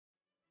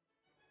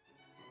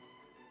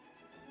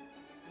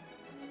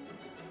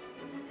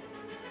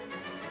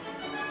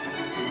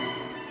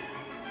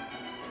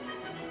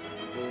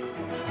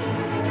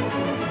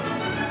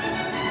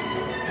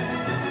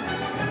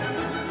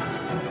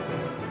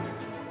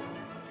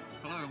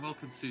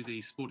Welcome to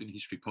the Sporting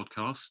History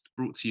podcast,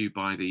 brought to you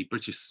by the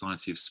British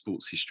Society of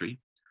Sports History.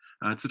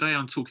 Today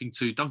I'm talking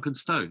to Duncan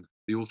Stone,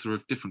 the author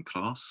of Different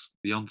Class,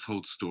 The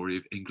Untold Story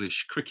of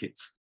English Cricket,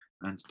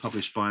 and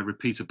published by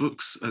Repeater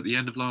Books at the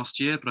end of last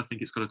year, but I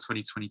think it's got a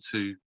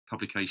 2022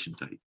 publication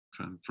date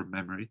from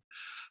memory.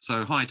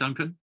 So, hi,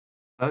 Duncan.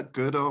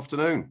 Good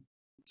afternoon.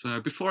 So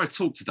before I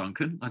talk to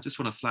Duncan, I just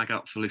want to flag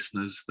up for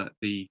listeners that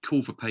the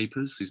call for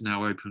papers is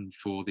now open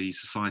for the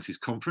Society's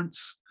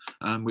conference,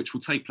 which will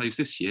take place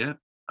this year,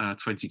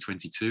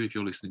 2022, if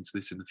you're listening to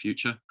this in the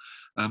future,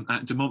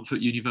 at De Montfort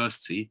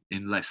University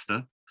in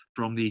Leicester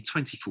from the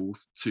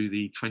 24th to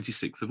the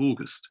 26th of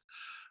August.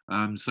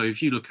 So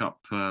if you look up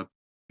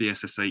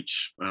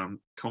BSSH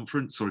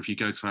conference, or if you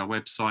go to our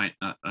website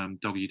at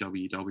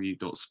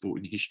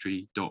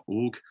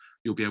www.sportinghistory.org,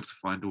 you'll be able to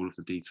find all of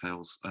the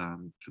details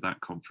for that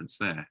conference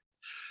there.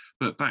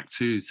 But back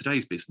to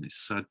today's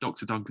business.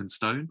 Dr. Duncan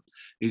Stone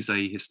is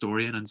a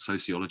historian and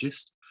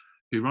sociologist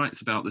who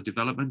writes about the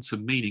development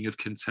and meaning of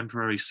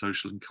contemporary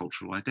social and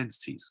cultural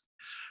identities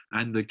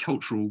and the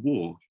cultural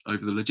war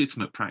over the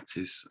legitimate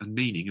practice and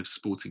meaning of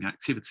sporting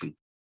activity.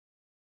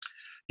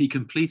 He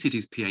completed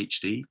his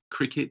PhD,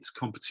 Cricket,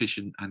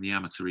 Competition and the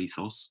Amateur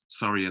Ethos,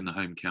 Surrey and the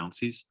Home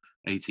Counties,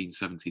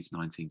 1870 to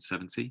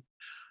 1970,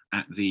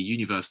 at the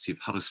University of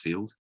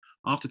Huddersfield,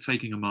 after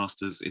taking a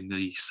master's in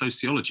the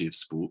Sociology of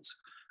Sport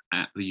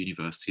at the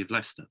University of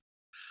Leicester.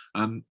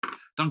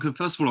 Duncan,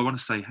 first of all, I want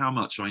to say how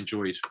much I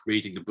enjoyed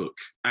reading the book.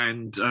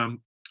 And one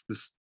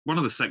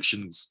of the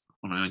sections,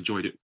 and I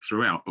enjoyed it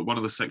throughout, but one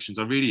of the sections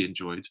I really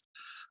enjoyed,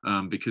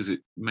 because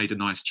it made a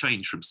nice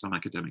change from some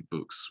academic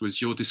books,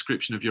 was your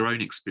description of your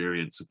own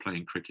experience of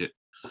playing cricket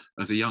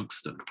as a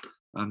youngster.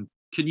 Can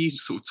you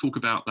sort of talk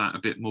about that a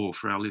bit more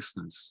for our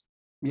listeners?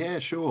 Yeah,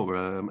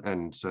 sure.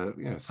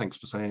 Thanks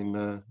for saying,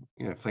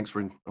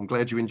 I'm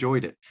glad you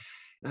enjoyed it.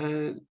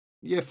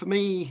 For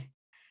me,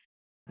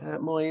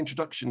 my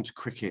introduction to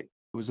cricket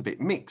was a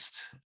bit mixed.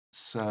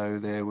 So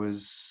there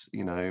was,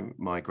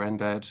 my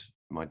granddad,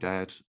 my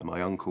dad and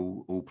my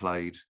uncle all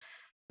played,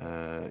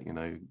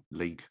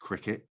 league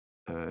cricket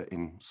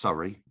in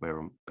Surrey,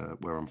 where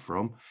I'm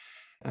from.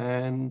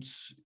 And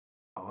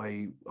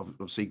I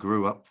obviously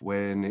grew up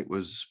when it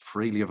was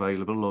freely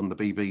available on the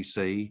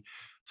BBC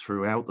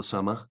throughout the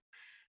summer.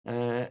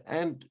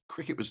 And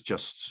cricket was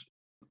just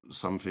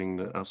something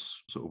that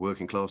us sort of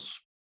working class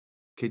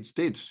kids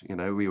did.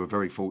 We were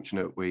very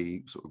fortunate.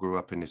 We sort of grew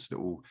up in this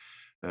little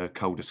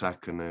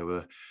cul-de-sac, and there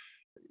were,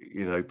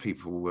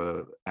 people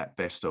were at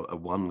best a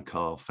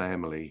one-car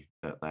family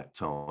at that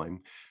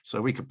time. So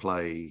we could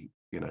play,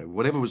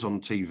 whatever was on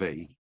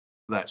TV,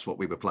 that's what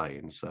we were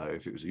playing. So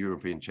if it was a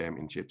European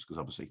Championships, because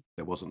obviously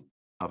there wasn't,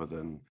 other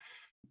than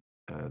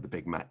the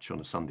big match on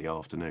a Sunday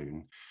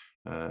afternoon,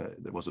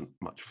 there wasn't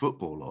much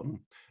football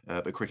on,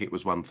 but cricket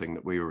was one thing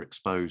that we were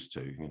exposed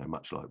to,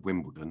 much like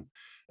Wimbledon,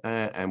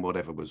 and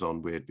whatever was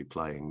on, we'd be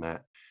playing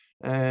that.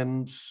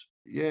 And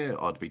yeah,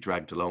 I'd be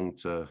dragged along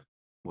to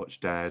watch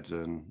Dad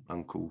and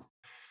Uncle,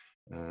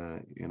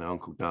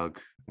 Uncle Doug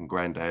and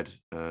Granddad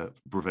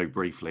very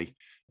briefly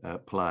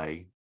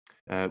play.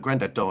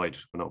 Granddad died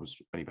when I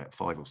was only about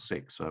 5 or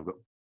 6, so I've got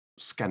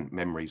scant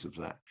memories of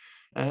that.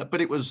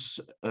 But it was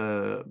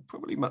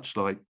probably much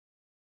like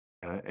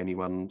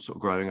anyone sort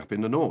of growing up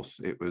in the north.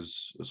 It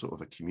was a sort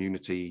of a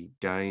community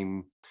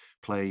game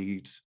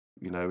played,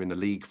 in a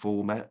league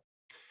format.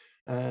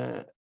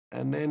 And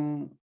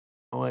then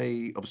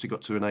I obviously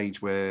got to an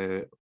age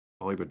where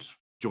I would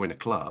join a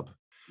club,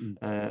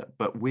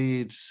 but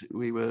we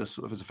were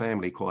sort of as a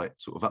family quite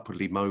sort of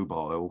upwardly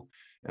mobile,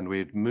 and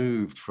we'd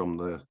moved from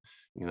the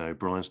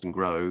Bryanston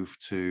Grove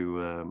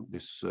to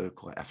this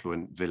quite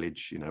affluent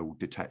village,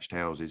 detached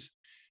houses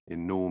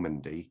in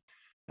Normandy.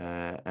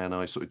 And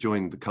I sort of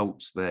joined the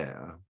Colts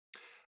there,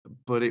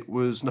 but it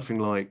was nothing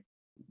like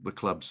the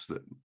clubs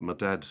that my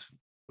dad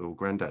or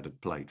granddad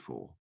had played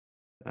for.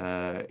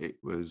 It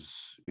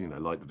was,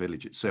 like the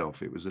village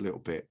itself, it was a little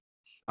bit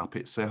up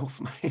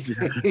itself, maybe,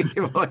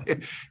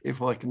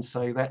 if I can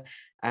say that.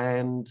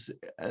 And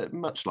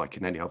much like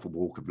in any other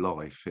walk of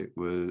life, it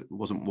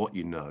wasn't what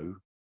you know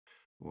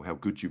or how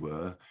good you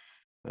were,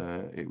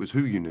 it was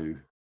who you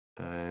knew.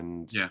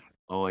 And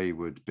I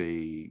would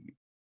be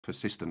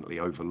persistently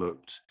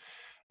overlooked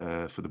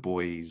for the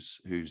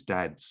boys whose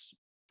dads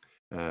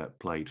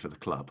played for the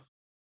club,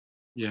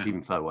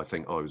 even though I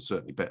think I was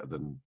certainly better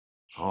than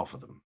half of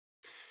them.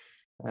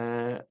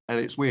 And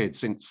it's weird,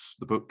 since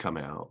the book come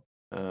out,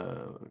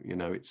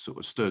 it sort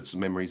of stirred some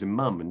memories in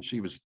Mum, and she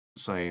was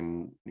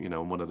saying,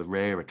 on one of the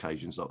rare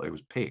occasions that I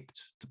was picked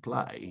to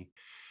play,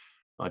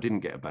 I didn't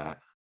get a bat,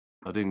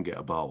 I didn't get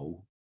a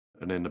bowl,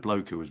 and then the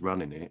bloke who was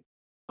running it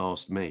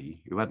asked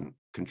me, who hadn't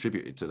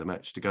contributed to the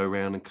match, to go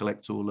around and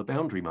collect all the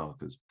boundary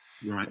markers.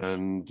 Right.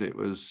 And it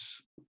was,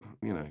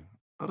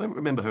 I don't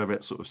remember her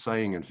sort of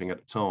saying anything at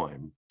the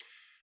time,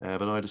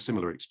 but I had a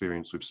similar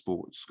experience with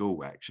sport at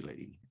school,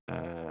 actually.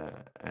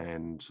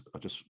 And I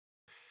just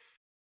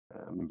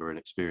remember an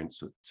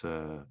experience at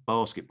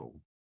basketball.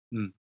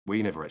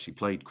 We never actually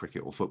played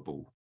cricket or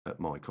football at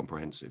my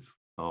comprehensive.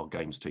 our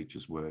games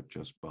teachers were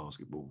just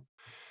basketball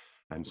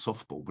and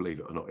softball, believe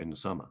it or not, in the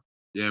summer.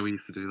 Yeah, we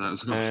used to do that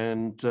as well.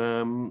 And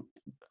I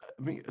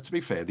mean, to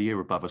be fair, the year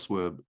above us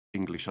were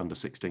English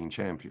under-16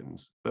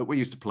 champions, but we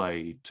used to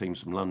play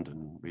teams from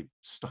London. We'd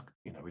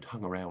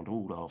hung around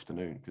all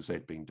afternoon because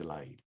they'd been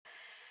delayed.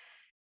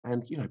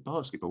 And,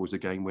 basketball was a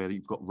game where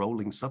you've got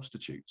rolling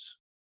substitutes,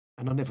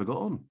 and I never got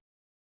on.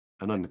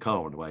 And in the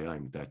car on the way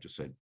home, Dad just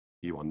said,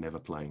 "You are never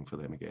playing for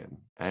them again."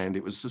 And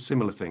it was a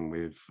similar thing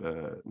with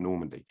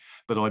Normandy.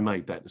 But I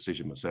made that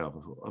decision myself. I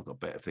thought, I've got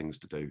better things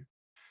to do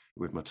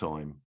with my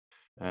time.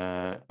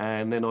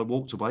 And then I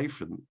walked away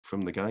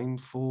from the game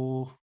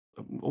for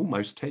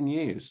almost 10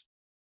 years,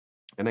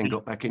 and then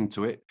got back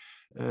into it,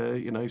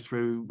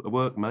 through a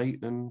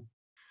workmate. And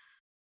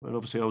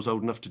obviously I was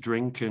old enough to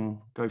drink and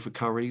go for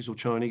curries or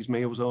Chinese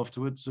meals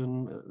afterwards,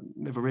 and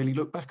never really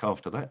looked back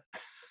after that.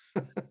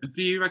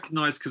 Do you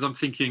recognise, because I'm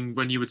thinking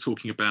when you were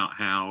talking about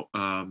how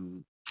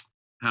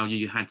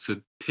you had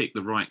to pick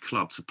the right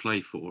club to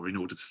play for in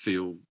order to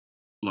feel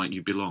like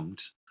you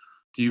belonged,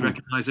 do you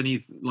recognise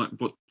any, like,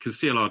 what, because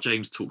CLR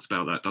James talks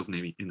about that, doesn't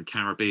he, in the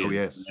Caribbean? Oh,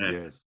 yes,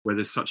 yes. Where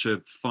there's such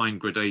a fine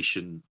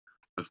gradation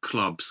of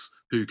clubs,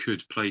 who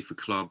could play for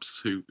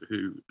clubs, who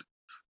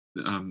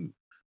and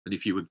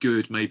if you were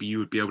good, maybe you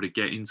would be able to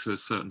get into a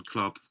certain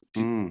club.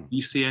 Do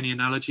you see any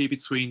analogy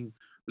between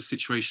the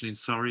situation in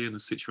Surrey and the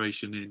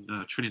situation in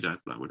Trinidad?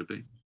 That would have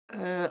been.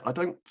 I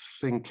don't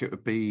think it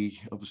would be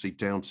obviously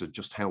down to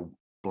just how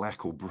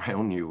black or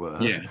brown you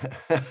were. Yeah.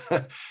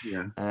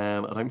 Yeah.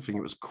 I don't think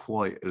it was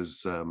quite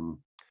as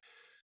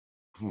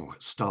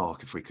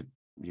stark, if we could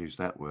use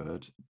that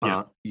word.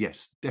 But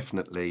yes,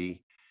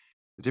 definitely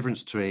the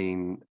difference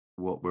between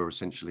what were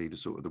essentially the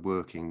sort of the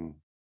working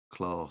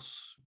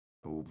class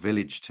or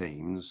village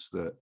teams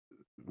that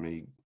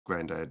me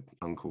granddad,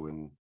 uncle,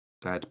 and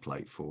dad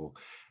played for,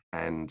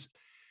 and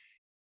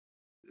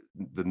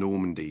the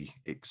Normandy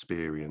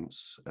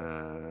experience,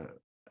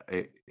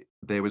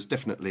 there was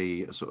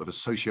definitely a sort of a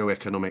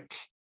socio-economic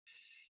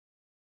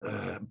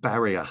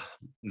barrier,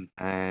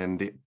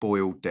 and it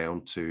boiled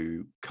down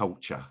to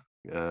culture.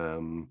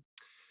 I'm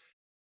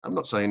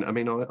not saying, I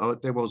mean,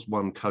 there was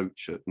one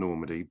coach at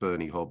Normandy,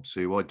 Bernie Hobbs,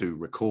 who I do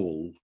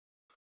recall,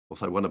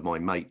 although one of my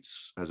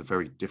mates has a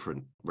very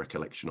different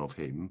recollection of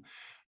him,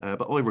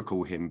 but I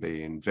recall him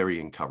being very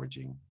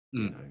encouraging,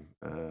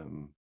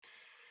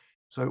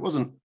 so it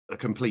wasn't a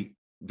complete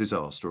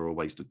disaster or a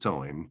waste of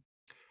time.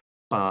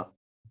 But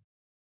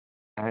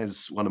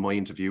as one of my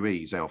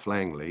interviewees, Alf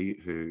Langley,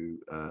 who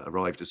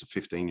arrived as a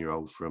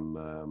 15-year-old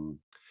from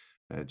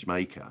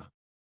Jamaica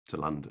to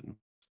London,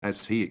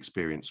 as he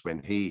experienced when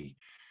he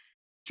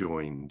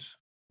joined,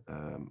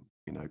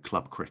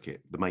 club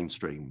cricket, the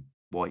mainstream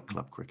white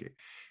club cricket,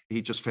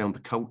 he just found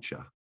the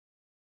culture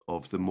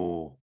of the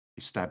more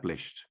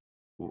established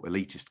or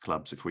elitist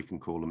clubs, if we can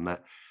call them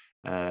that,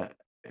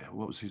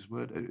 what was his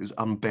word? It was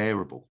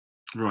unbearable.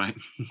 Right.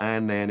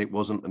 And then it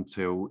wasn't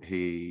until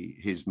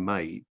his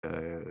mate,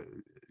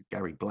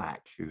 Gary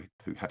Black, who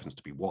happens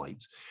to be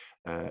white,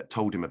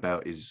 told him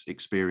about his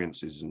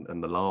experiences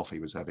and the laugh he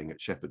was having at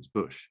Shepherd's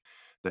Bush,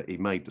 that he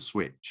made the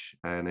switch.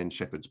 And then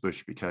Shepherd's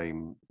Bush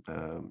became,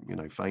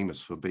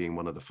 famous for being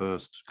one of the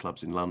first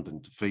clubs in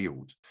London to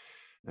field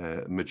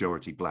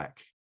majority black,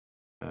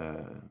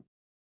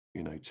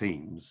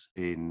 teams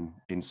in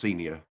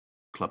senior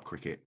club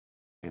cricket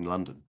in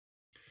London.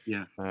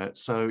 Yeah.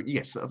 So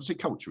yes, obviously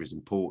culture is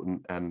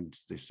important, and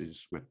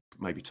we'll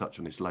maybe touch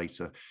on this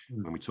later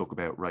when we talk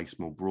about race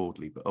more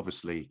broadly. But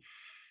obviously,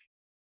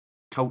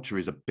 culture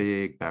is a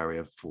big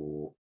barrier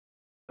for,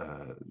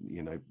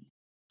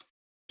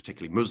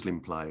 particularly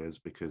Muslim players,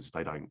 because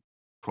they don't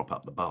prop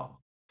up the bar.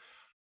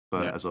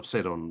 But as I've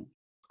said on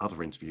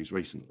other interviews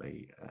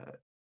recently,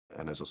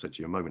 and as I said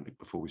to you a moment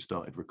before we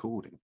started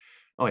recording,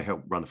 I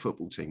helped run a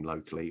football team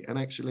locally, and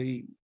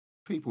actually,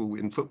 people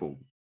in football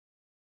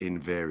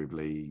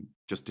invariably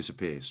just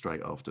disappear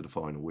straight after the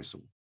final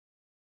whistle.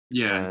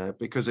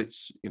 Because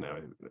it's,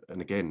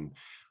 and again,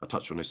 I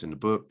touch on this in the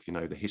book,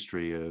 the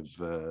history of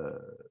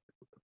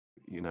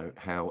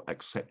how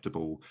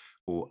acceptable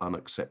or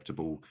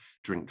unacceptable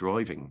drink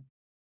driving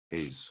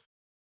is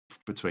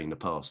between the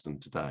past and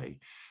today.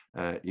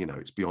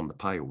 It's beyond the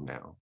pale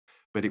now,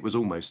 but it was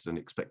almost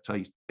an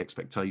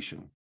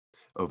expectation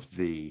of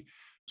the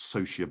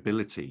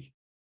sociability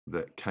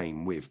that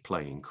came with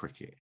playing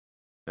cricket.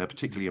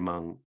 Particularly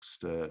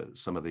amongst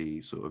some of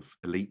the sort of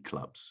elite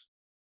clubs,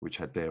 which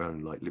had their own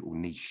like little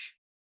niche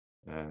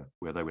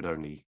where they would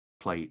only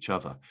play each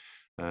other,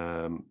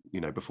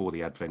 before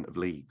the advent of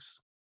leagues.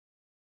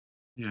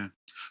 Yeah.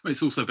 Well,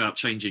 it's also about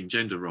changing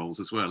gender roles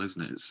as well,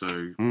 isn't it?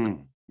 So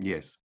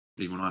yes,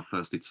 even when I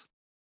first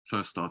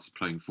started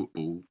playing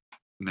football,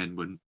 men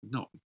were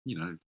not,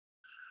 it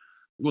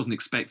wasn't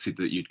expected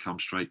that you'd come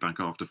straight back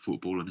after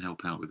football and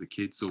help out with the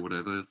kids or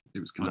whatever. It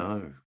was kind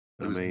of,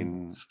 I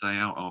mean, stay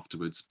out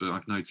afterwards. But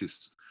I've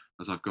noticed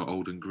as I've got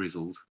old and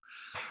grizzled,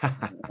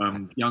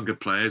 younger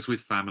players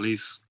with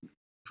families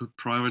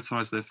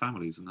prioritize their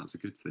families, and that's a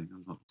good thing.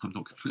 I'm not I'm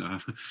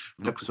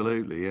not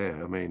Absolutely,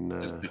 yeah. I mean,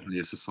 It's definitely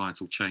a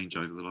societal change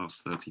over the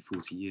last 30,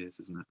 40 years,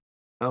 isn't it?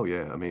 oh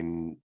yeah, I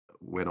mean,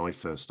 when I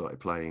first started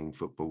playing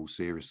football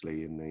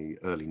seriously in the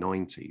early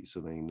 90s, I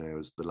mean, there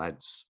was the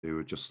lads who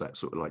were just that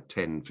sort of like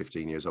 10,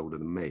 15 years older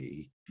than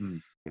me.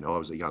 Mm. You know, I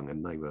was a young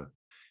and they were,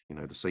 you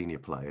know, the senior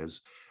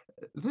players.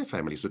 Their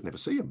families would never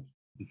see them.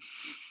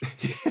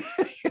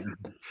 Mhm.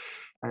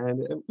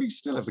 And we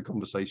still have the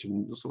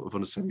conversation sort of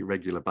on a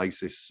semi-regular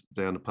basis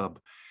down the pub.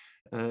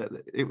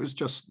 It was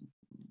just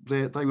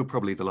they were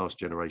probably the last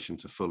generation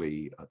to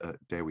fully,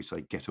 dare we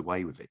say, get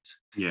away with it.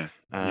 Yeah,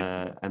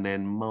 yeah, And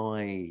then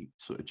my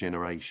sort of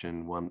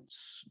generation,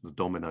 once the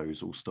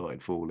dominoes all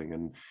started falling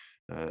and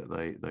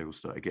they all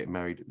started getting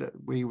married,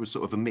 we were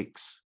sort of a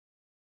mix.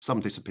 Some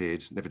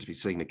disappeared, never to be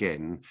seen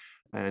again,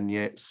 and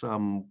yet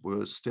some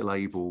were still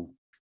able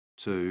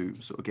to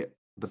sort of get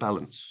the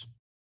balance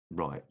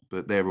right.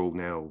 But they're all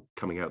now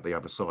coming out the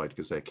other side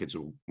because their kids are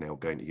all now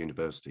going to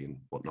university and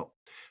whatnot,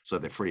 so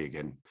they're free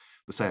again.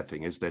 The sad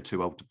thing is they're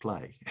too old to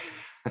play.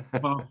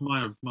 well,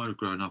 mine have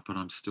grown up, and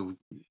I'm still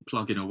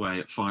plugging away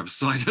at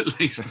five-a-side at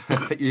least.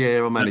 Yeah,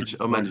 I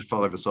Five manage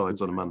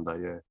five-a-sides on a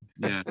Monday.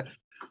 Yeah.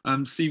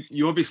 Yeah. So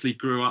you obviously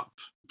grew up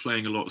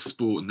playing a lot of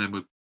sport, and then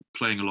were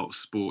playing a lot of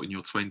sport in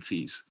your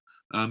 20s.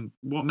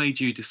 What made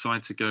you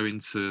decide to go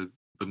into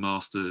the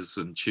masters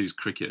and choose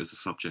cricket as a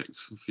subject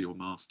for your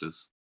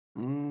masters?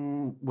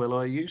 Well,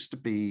 I used to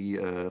be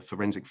a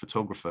forensic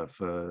photographer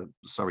for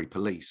Surrey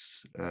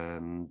Police,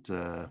 and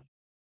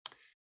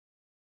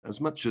as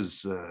much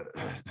as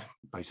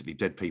basically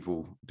dead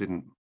people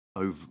didn't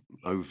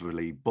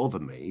overly bother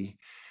me,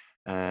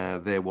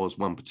 there was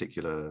one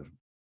particular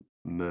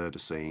murder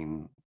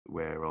scene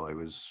where I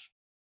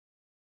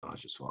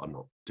just thought, I'm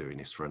not doing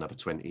this for another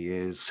 20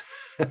 years.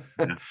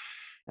 Yeah,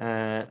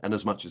 And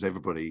as much as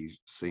everybody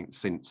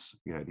since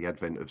you know the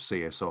advent of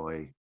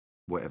CSI,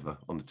 whatever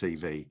on the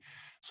TV,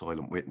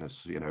 Silent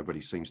Witness, you know, everybody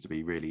seems to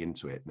be really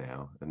into it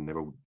now, and they're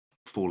all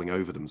falling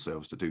over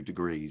themselves to do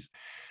degrees.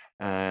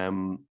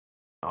 Um,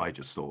 I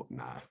just thought,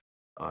 nah,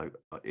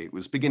 it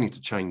was beginning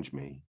to change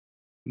me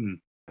mm,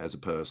 as a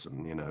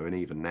person, you know, and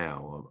even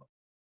now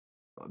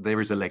there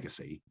is a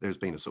legacy. There's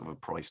been a sort of a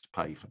price to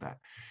pay for that.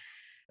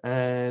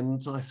 And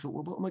I thought,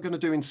 well, what am I going to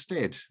do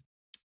instead?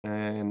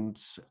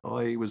 And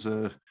I was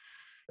a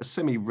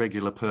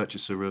semi-regular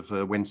purchaser of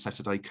When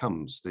Saturday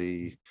Comes,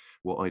 the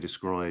what I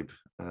describe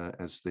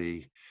as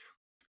the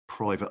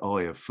private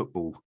eye of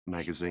football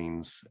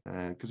magazines,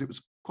 because it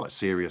was quite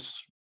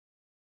serious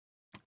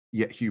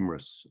yet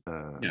humorous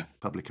yeah,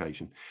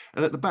 publication.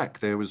 And at the back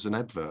there was an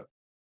advert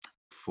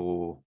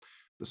for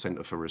the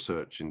Centre for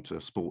Research into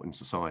Sport and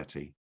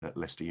Society at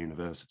Leicester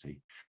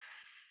University.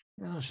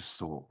 And I just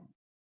thought,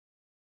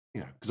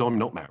 you know, because I'm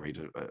not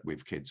married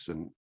with kids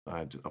and I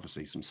had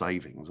obviously some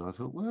savings. I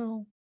thought,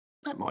 well,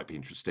 that might be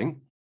interesting.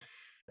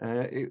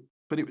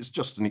 But it was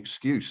just an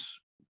excuse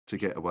to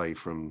get away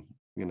from,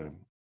 you know,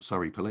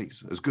 Surrey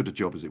Police, as good a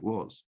job as it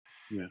was.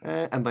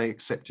 yeah. And they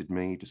accepted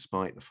me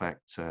despite the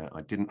fact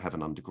I didn't have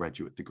an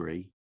undergraduate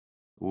degree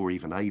or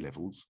even A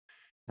levels,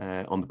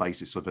 on the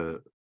basis of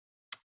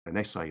an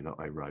essay that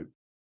I wrote,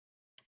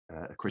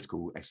 a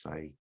critical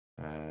essay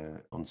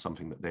on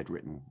something that they'd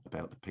written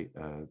about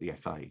the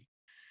FA.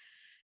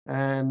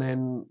 And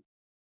then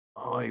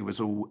I was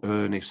all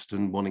earnest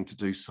and wanting to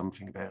do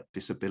something about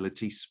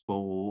disability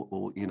sport,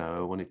 or, you know,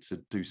 I wanted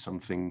to do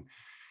something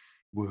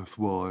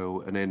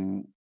worthwhile. And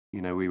then,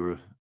 you know, we were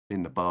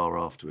in the bar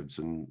afterwards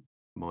and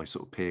my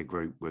sort of peer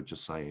group were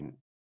just saying,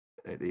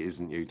 it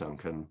isn't you,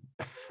 Duncan.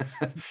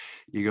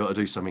 You got to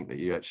do something that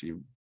you actually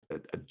are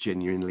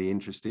genuinely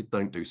interested.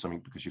 Don't do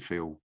something because you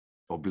feel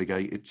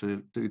obligated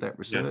to do that Yeah.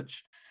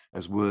 research,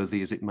 as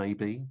worthy as it may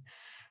be.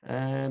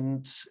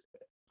 And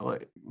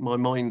my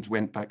mind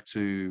went back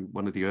to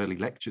one of the early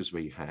lectures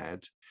we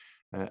had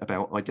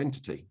about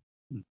identity.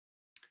 Mm.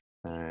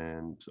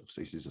 And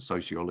obviously, this is a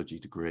sociology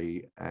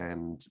degree.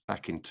 And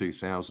back in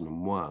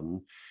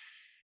 2001,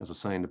 as I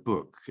say in the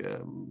book,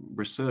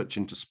 research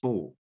into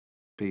sport,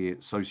 be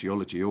it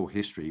sociology or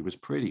history, was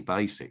pretty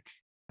basic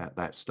at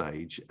that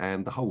stage.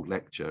 And the whole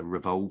lecture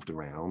revolved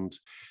around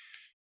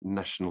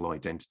national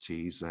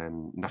identities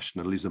and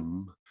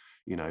nationalism,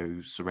 you know,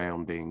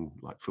 surrounding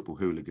like football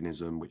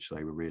hooliganism, which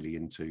they were really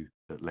into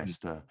at Mm.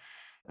 Leicester,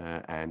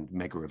 and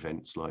mega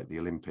events like the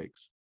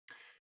Olympics.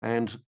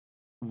 And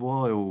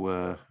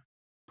while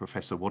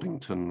Professor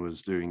Waddington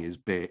was doing his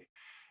bit,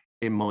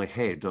 in my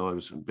head, I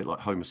was a bit like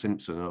Homer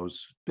Simpson. I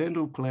was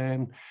dental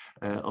plan.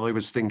 I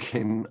was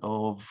thinking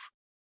of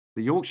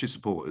the Yorkshire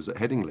supporters at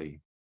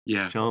Headingley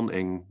Yeah.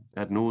 chanting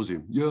ad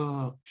nauseum,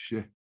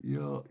 Yorkshire,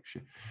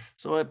 Yorkshire.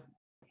 So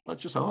I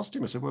just asked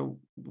him, I said, well,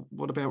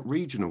 what about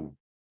regional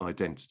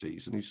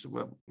identities? And he said,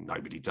 well,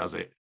 nobody does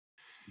it.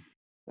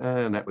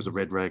 And that was a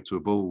red rag to a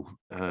bull.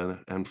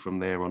 And from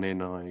there on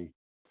in, I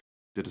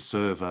did a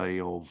survey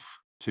of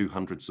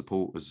 200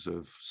 supporters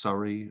of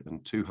Surrey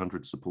and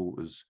 200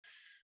 supporters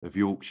of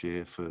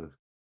Yorkshire for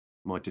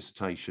my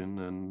dissertation,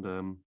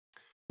 and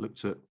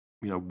looked at,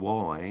 you know,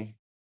 why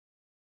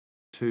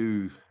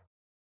two,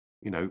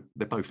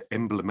 they're both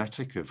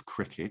emblematic of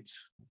cricket,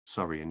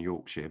 Surrey and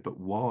Yorkshire, but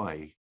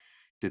why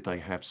did they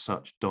have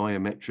such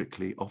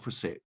diametrically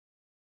opposite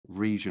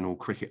regional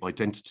cricket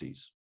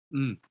identities?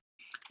 Mm.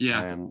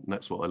 Yeah, And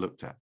that's what I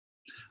looked at.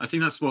 I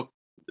think that's what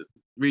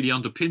really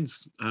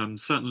underpins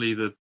certainly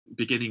the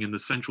beginning and the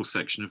central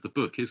section of the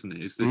book, isn't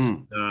it? Is this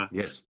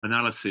Yes.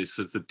 analysis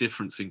of the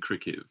difference in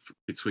cricket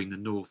between the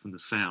north and the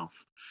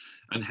south,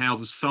 and how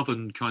the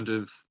southern kind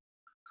of,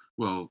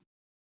 well,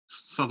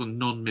 southern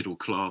non-middle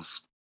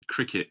class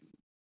cricket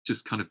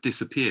just kind of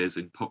disappears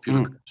in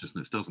popular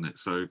consciousness, doesn't it?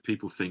 So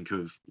people think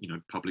of,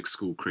 public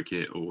school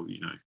cricket, or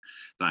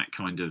that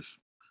kind of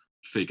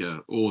figure,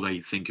 or they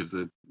think of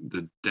the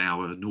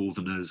dour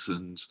northerners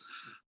and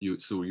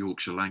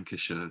Yorkshire,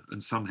 Lancashire,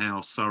 and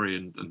somehow Surrey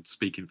and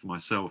speaking for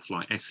myself,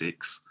 like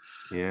Essex,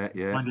 Yeah.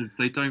 kind of,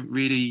 they don't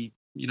really,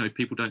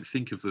 people don't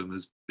think of them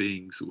as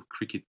being sort of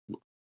cricket.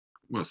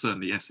 Well,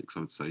 certainly Essex, I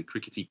would say,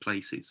 crickety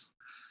places.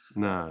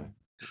 No.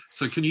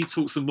 So can you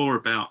talk some more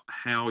about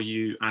how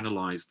you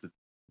analyse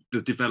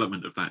the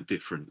development of that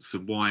difference,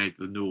 and why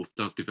the North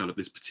does develop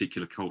this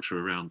particular culture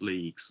around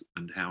leagues,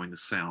 and how in the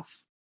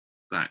South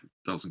that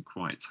doesn't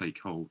quite take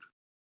hold?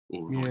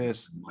 Or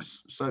Yes.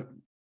 So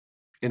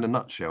in a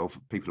nutshell, for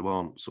people who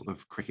aren't sort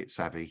of cricket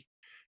savvy,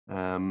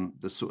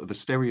 the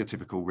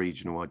stereotypical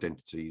regional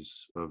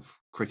identities of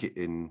cricket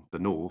in the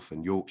North,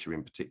 and Yorkshire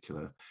in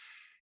particular,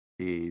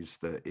 is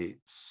that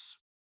it's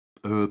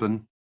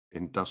urban,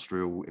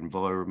 industrial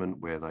environment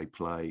where they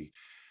play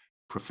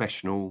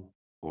professional,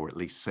 or at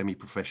least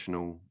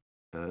semi-professional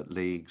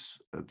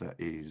leagues, that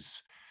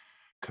is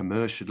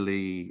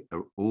commercially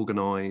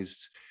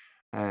organized,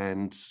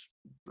 and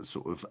the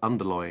sort of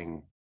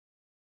underlying,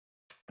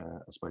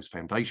 I suppose,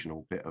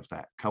 foundational bit of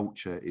that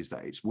culture is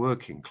that it's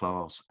working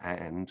class,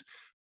 and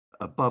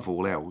above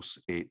all else,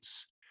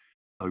 it's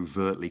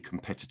overtly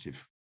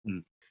competitive.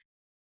 Mm.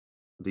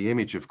 The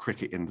image of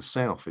cricket in the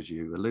South, as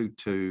you allude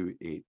to,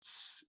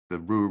 it's the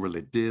rural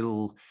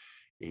idyll,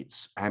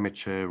 it's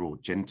amateur or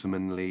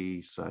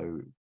gentlemanly,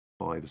 so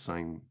by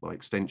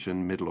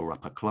extension, middle or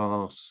upper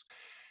class.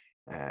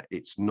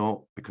 It's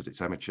not, because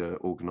it's amateur,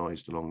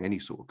 organised along any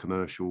sort of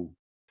commercial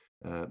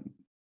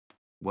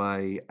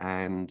way,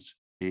 and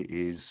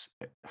it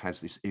has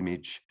this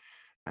image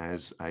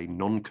as a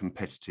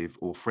non-competitive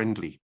or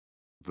friendly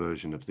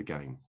version of the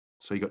game.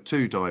 So you've got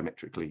two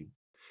diametrically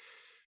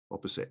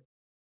opposite.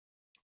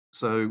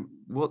 So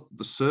what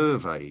the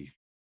survey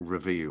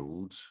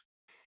revealed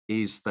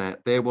is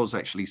that there was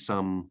actually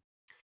some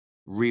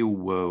real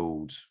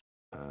world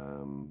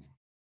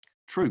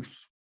truth,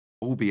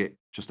 albeit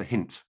just a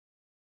hint,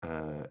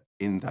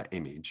 in that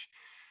image.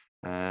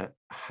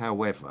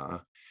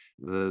 However,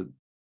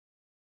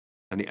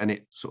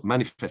 it sort of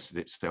manifested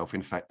itself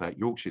in fact that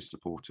Yorkshire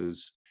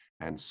supporters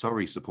and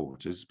Surrey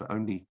supporters, but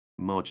only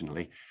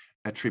marginally,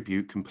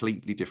 attribute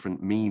completely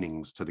different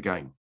meanings to the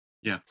game.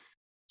 Yeah.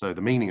 So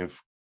the meaning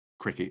of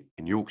cricket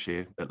in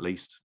Yorkshire, at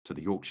least to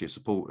the Yorkshire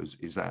supporters,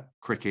 is that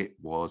cricket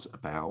was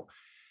about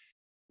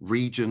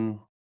region,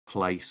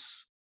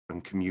 place,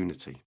 and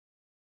community.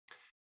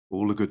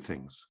 All the good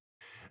things.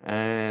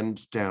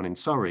 And down in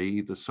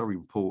Surrey, the Surrey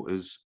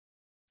reporters,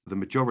 the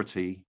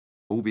majority,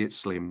 albeit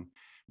slim,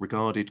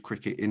 regarded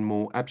cricket in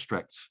more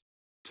abstract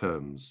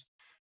terms.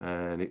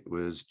 And it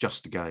was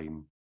just a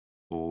game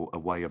or a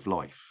way of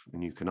life.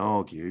 And you can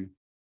argue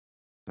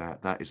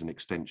that that is an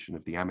extension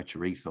of the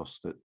amateur ethos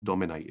that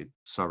dominated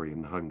Surrey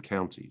and the home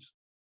counties.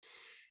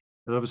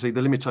 And obviously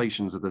the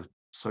limitations of the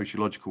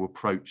sociological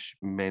approach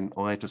meant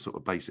I had to sort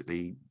of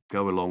basically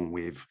go along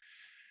with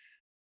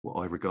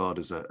what I regard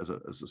as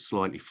a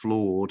slightly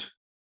flawed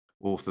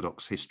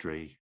orthodox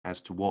history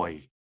as to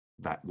why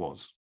that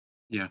was.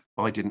 Yeah.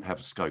 I didn't have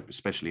a scope,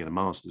 especially in a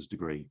master's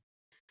degree,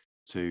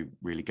 to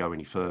really go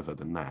any further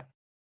than that,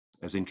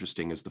 as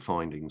interesting as the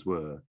findings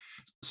were.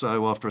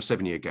 So after a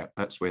 7-year gap,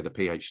 that's where the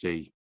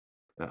PhD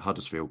at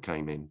Huddersfield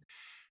came in.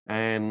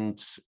 And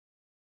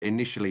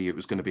initially it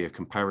was going to be a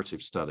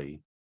comparative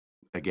study,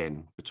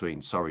 again,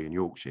 between Surrey and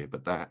Yorkshire,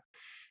 but that,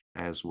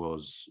 as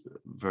was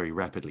very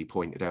rapidly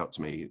pointed out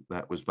to me,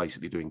 that was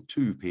basically doing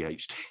 2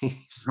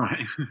 PhDs.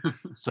 Right.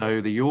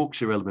 So the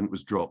Yorkshire element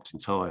was dropped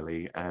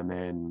entirely, and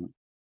then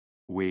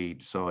we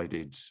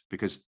decided,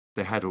 because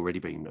there had already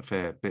been a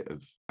fair bit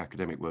of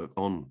academic work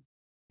on,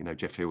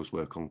 Jeff Hill's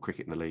work on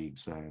cricket in the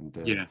leagues, and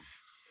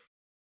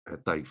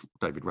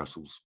David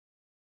Russell's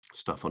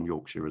stuff on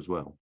Yorkshire as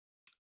well,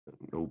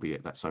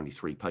 albeit that's only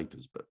 3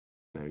 papers, but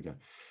there we go.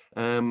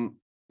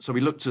 So we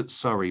looked at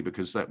Surrey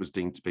because that was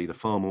deemed to be the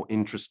far more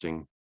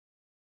interesting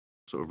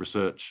sort of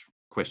research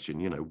question.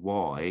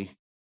 Why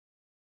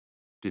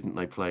didn't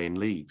they play in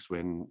leagues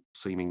when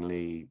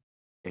seemingly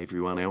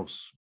everyone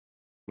else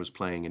was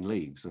playing in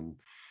leagues? And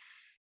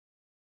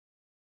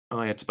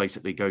I had to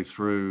basically go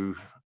through,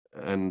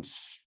 and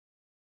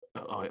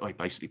I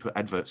basically put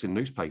adverts in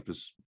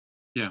newspapers.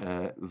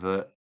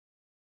 That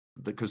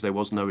because there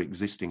was no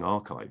existing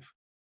archive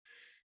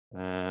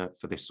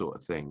for this sort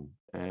of thing,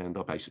 and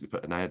I basically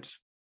put an ad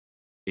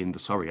in the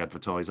Surrey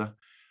Advertiser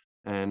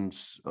and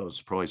I was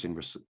surprised in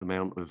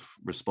amount of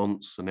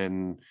response. And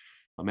then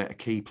I met a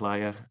key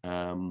player,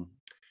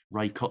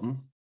 Ray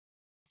Cotton,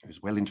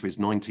 who's well into his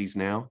 90s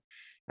now,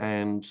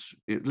 and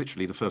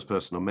literally the first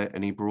person I met,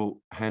 and he brought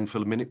a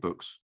handful of minute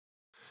books,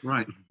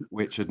 Right.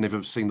 which had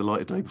never seen the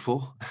light of day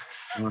before.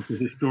 Well, it's a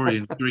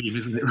historian's dream,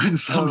 isn't it? When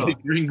somebody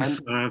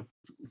brings,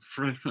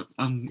 fresh,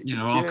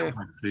 yeah, archive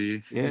to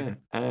you. yeah,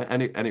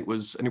 and it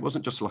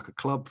wasn't just like a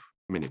club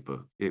minute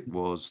book. It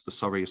was the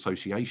Surrey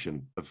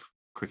Association of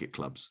Cricket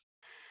Clubs,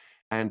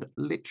 and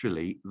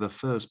literally the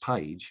first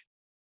page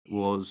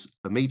was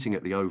a meeting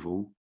at the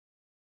Oval,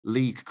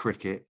 league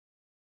cricket,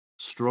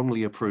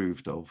 strongly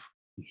approved of,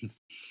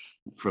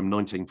 from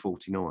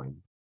 1949.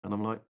 And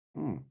I'm like,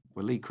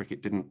 well, league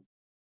cricket didn't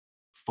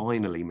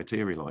finally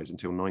materialize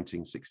until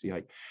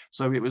 1968.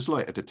 So it was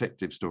like a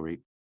detective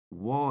story.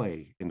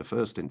 Why, in the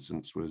first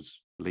instance,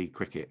 was league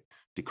cricket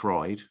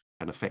decried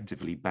and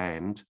effectively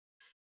banned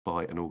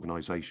by an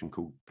organization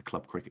called the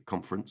Club Cricket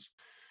Conference?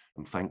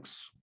 And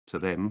thanks to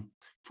them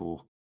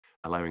for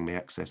allowing me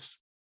access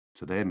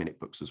to their minute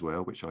books as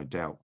well, which I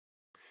doubt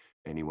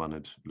anyone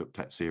had looked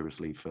at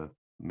seriously for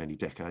many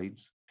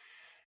decades.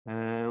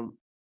 And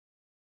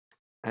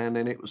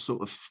then it was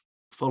sort of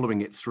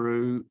following it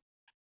through,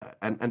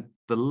 and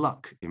the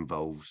luck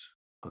involved,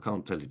 I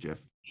can't tell you, Jeff.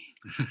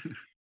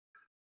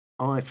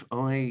 I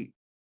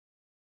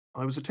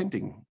was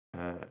attending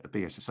a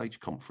BSSH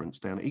conference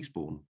down at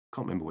Eastbourne.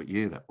 Can't remember what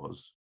year that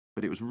was,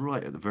 but it was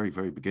right at the very,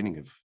 very beginning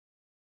of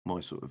my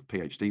sort of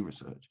PhD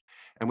research.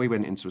 And we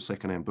went into a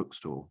secondhand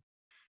bookstore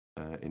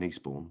in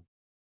Eastbourne,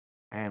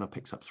 and I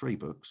picked up 3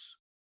 books,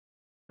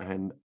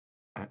 and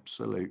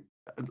absolute,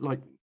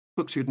 like,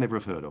 books you'd never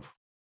have heard of.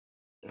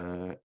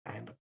 And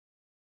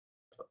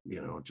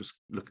I just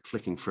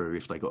flicking through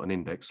if they got an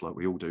index, like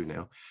we all do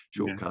now,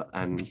 shortcut,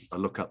 and I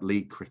look up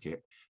league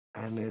cricket,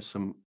 and there's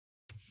some,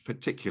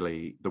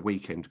 particularly The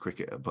Weekend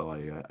Cricketer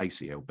by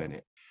ACL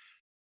Bennett,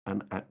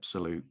 an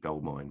absolute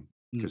goldmine,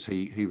 because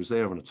he was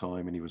there on a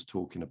time, and he was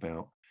talking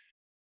about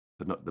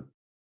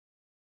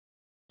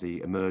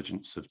the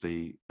emergence of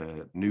the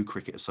new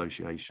cricket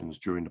associations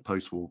during the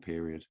post-war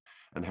period,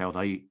 and how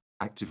they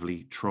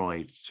actively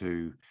tried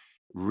to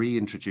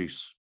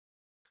reintroduce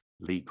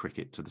league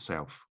cricket to the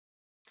South,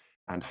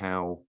 and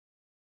how,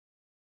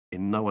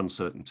 in no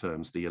uncertain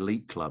terms, the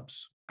elite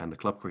clubs and the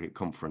Club Cricket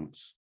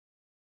Conference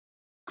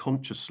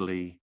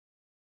consciously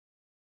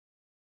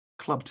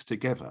clubbed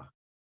together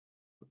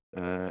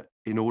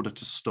in order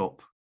to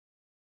stop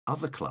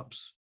other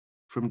clubs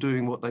from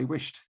doing what they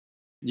wished.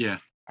 Yeah.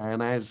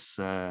 And as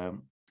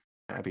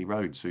Abby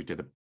Rhodes, who did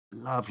a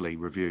lovely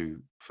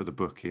review for the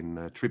book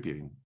in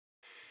Tribune,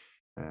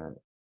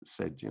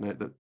 said,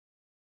 that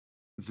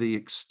the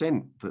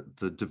extent that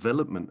the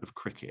development of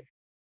cricket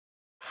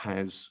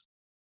has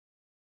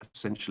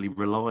essentially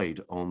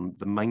relied on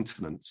the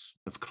maintenance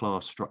of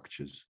class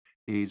structures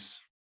is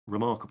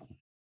remarkable.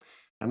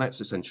 And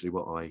that's essentially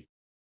what I,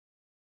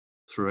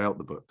 throughout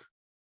the book,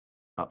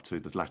 up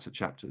to the latter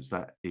chapters,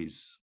 that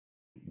is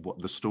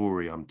what the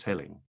story I'm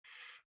telling.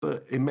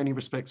 But in many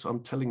respects,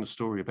 I'm telling a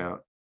story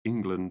about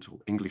England or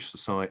English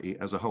society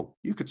as a whole.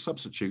 You could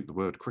substitute the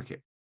word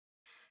cricket,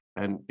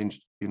 and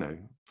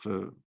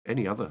for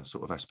any other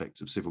sort of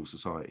aspects of civil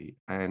society,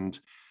 and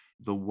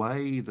the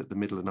way that the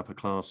middle and upper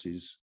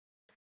classes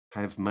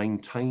have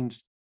maintained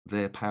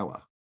their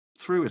power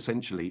through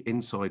essentially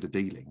insider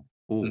dealing,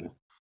 or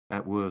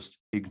at worst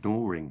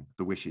ignoring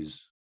the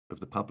wishes of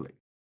the public,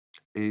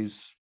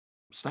 is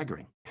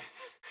staggering.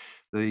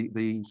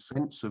 The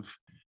sense of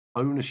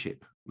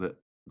ownership that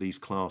these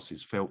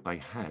classes felt they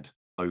had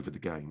over the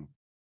game,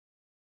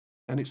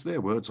 and it's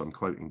their words I'm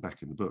quoting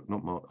back in the book,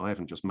 not I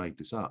haven't just made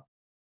this up.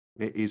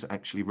 It is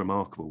actually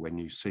remarkable when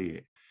you see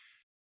it,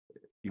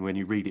 when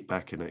you read it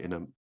back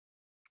in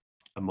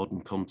a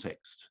modern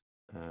context,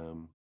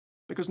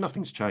 because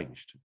nothing's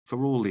changed.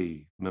 For all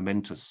the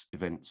momentous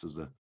events of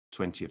the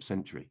 20th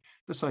century,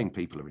 the same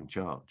people are in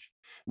charge,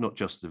 not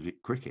just of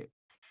cricket,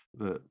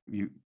 but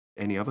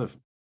any other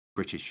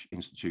British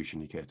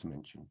institution you care to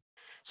mention.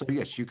 So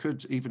yes, you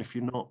could, even if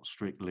you're not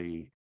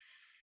strictly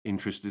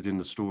interested in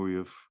the story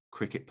of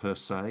cricket per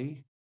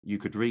se, you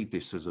could read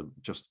this as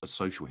just a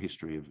social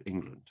history of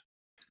England.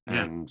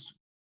 Yeah. And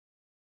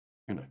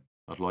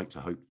I'd like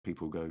to hope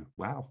people go,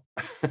 wow,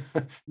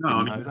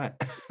 No, didn't know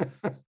that.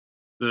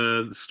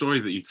 the story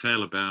that you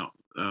tell about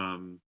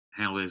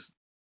how there's,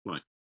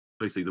 like,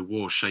 basically the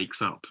war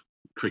shakes up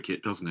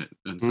cricket, doesn't it?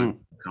 And so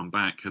come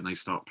back and they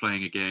start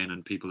playing again,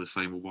 and people are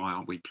saying, well, why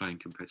aren't we playing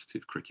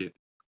competitive cricket?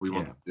 We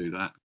want to do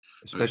that.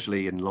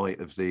 Especially in light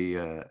of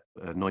the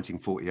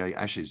 1948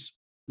 Ashes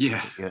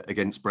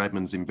against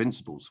Bradman's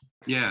Invincibles.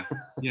 Yeah.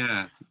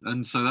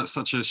 And so that's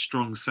such a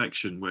strong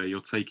section where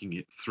you're taking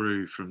it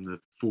through from the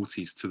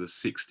 40s to the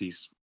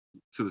 60s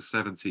to the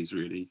 70s,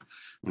 really,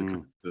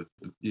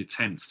 the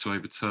attempts to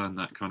overturn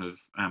that kind of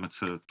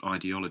amateur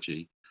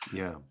ideology.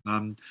 Yeah.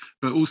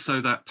 But also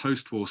that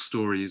post-war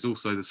story is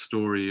also the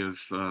story of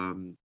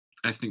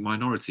ethnic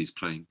minorities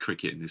playing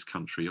cricket in this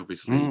country,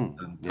 obviously,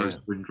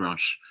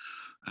 post-Windrush.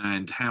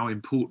 and how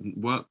important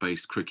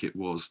work-based cricket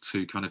was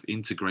to kind of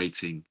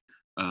integrating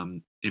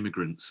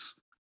immigrants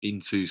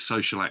into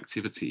social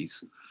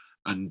activities.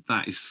 And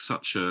that is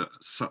such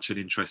an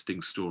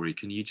interesting story.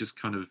 Can you just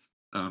kind of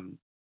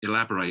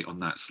elaborate on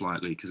that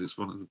slightly, because it's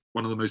one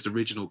of the most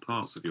original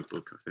parts of your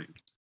book, I think.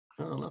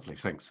 Oh, lovely,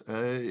 thanks.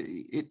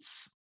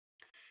 It's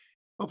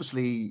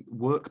obviously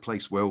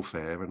workplace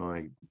welfare, and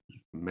I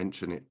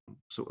mention it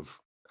sort of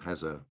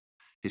has a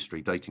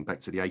history dating back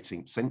to the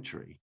 18th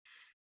century,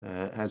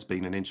 has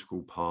been an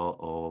integral part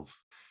of,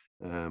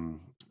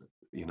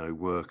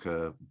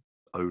 worker,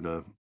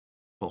 owner,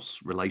 boss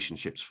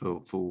relationships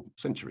for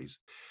centuries.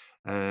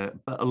 But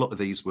a lot of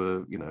these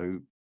were,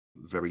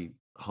 very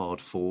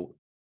hard fought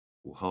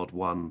or hard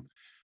won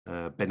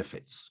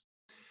benefits.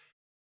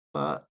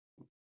 But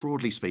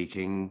broadly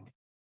speaking,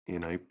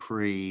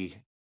 pre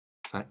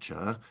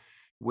Thatcher,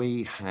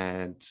 we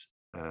had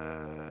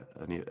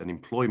an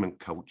employment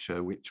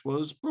culture which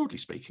was, broadly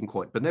speaking,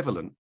 quite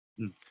benevolent.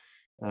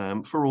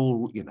 For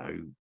all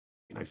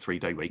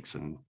 3-day weeks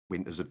and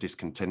winters of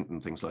discontent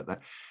and things like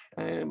that.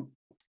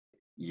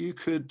 You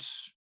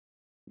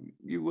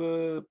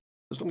were,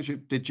 as long as you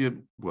did your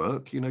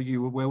work,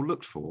 you were well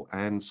looked for.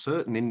 And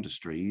certain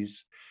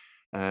industries,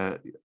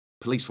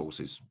 police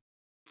forces,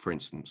 for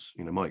instance,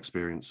 my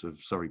experience of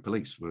Surrey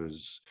Police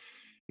was,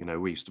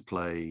 we used to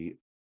play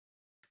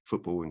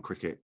football and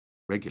cricket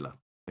regular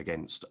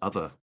against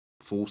other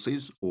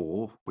forces,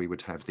 or we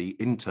would have the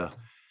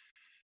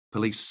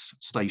inter-police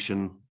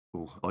station,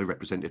 or I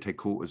represented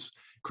headquarters,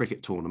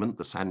 cricket tournament,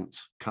 the Sant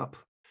Cup.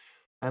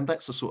 And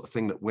that's the sort of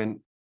thing that went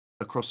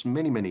across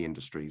many, many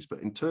industries.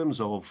 But in terms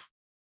of,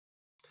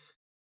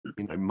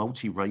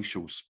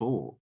 multiracial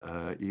sport,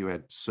 you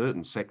had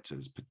certain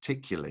sectors,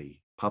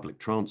 particularly public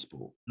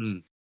transport,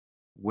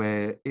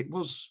 where it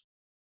was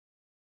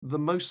the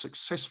most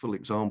successful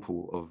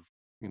example of,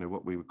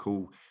 what we would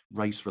call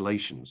race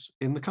relations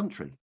in the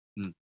country,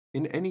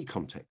 in any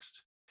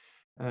context.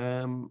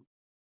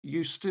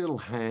 You still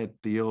had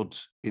the odd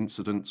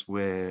incidents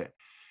where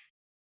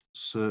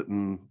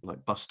certain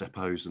like bus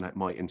depots and that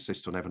might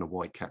insist on having a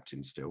white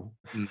captain still,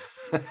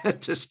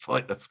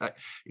 despite the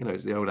fact,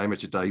 it's the old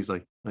amateur days,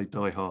 they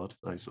die hard,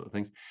 those sort of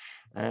things.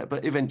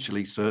 But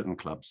eventually certain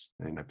clubs,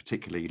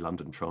 particularly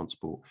London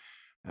Transport,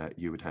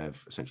 you would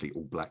have essentially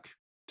all black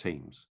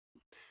teams.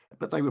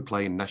 But they were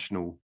playing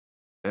national,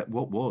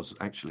 what was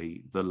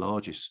actually the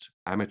largest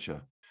amateur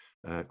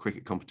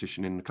cricket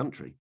competition in the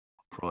country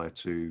prior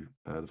to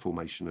the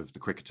formation of the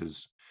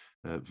Cricketers'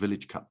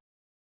 Village Cup.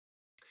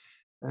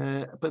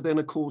 But then,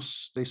 of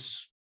course,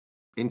 this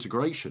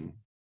integration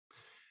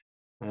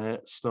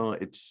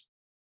started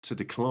to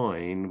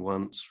decline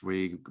once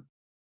we,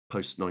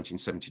 post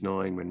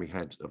 1979, when we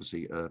had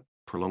obviously a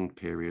prolonged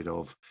period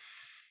of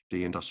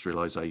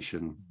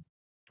deindustrialization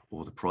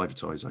or the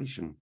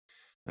privatization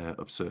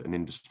of certain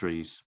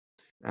industries.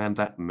 And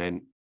that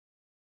meant,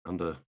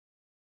 under,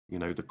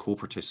 the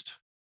corporatist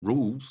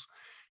rules,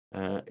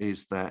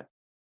 is that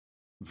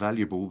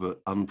valuable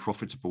but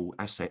unprofitable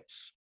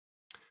assets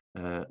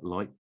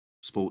like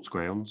sports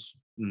grounds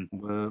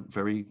were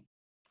very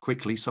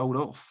quickly sold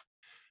off.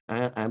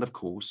 And of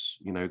course,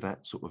 that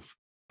sort of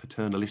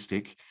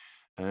paternalistic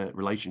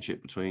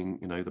relationship between,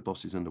 the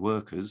bosses and the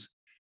workers,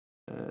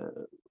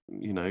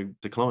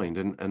 declined.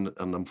 And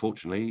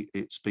unfortunately,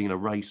 it's been a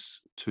race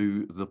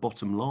to the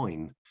bottom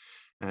line.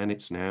 And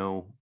it's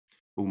now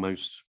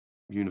almost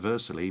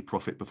universally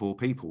profit before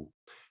people.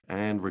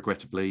 And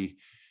regrettably,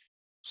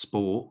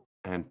 sport,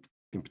 and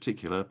in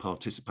particular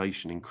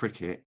participation in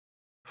cricket,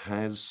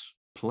 has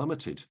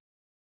plummeted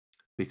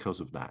because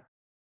of that.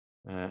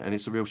 And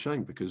it's a real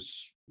shame,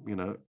 because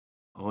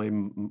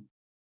I'm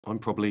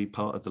probably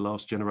part of the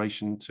last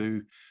generation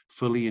to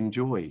fully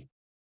enjoy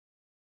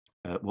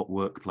what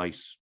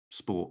workplace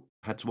sport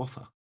had to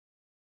offer.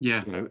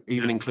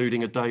 Even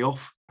including a day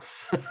off.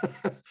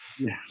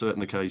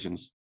 Certain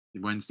occasions.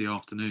 Wednesday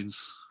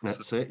afternoons.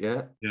 That's it,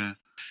 yeah. Yeah.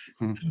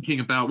 Thinking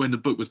about when the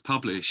book was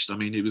published, I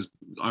mean,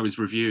 I was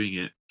reviewing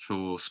it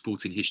for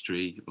Sporting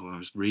History, or I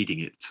was reading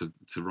it to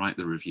write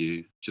the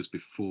review just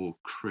before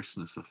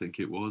Christmas, I think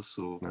it was,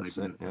 or that's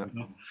maybe it,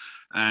 yeah.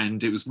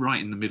 And it was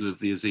right in the middle of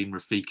the Azim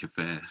Rafiq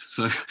affair.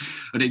 So,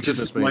 and it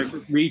just, like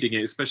reading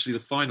it, especially the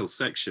final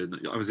section,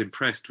 I was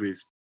impressed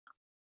with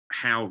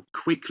how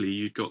quickly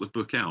you got the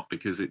book out,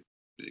 because it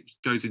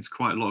goes into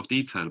quite a lot of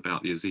detail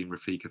about the Azim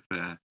Rafiq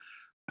affair.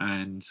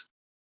 And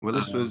well,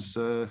 this was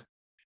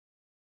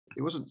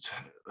it wasn't,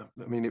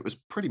 I mean, it was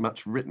pretty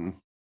much written,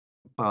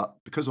 but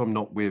because I'm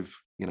not with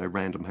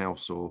Random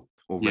House or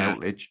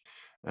Routledge,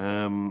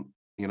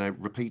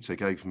 Repeater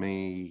gave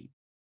me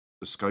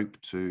the scope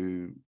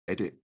to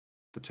edit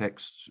the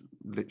text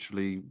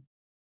literally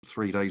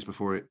 3 days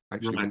before it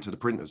actually went to the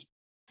printers.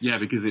 Yeah,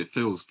 because it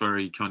feels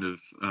very kind of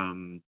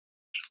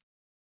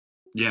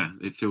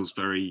it feels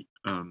very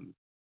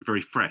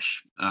very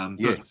fresh.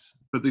 Yes.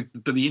 But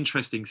the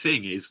interesting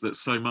thing is that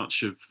so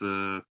much of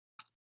the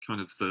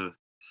kind of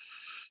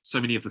so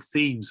many of the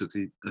themes of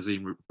the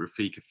Azim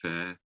Rafiq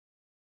affair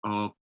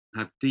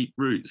have deep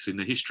roots in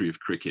the history of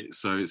cricket.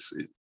 So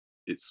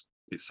it's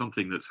It's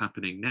something that's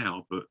happening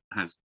now, but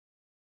has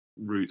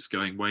roots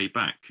going way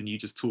back. Can you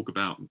just talk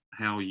about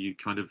how you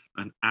kind of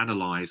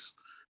analyse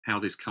how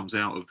this comes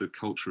out of the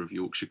culture of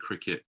Yorkshire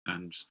cricket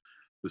and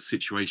the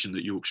situation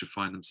that Yorkshire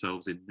find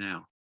themselves in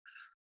now?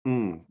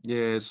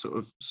 Yeah, sort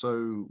of.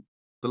 So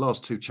the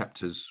last two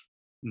chapters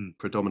Mm,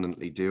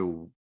 predominantly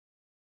deal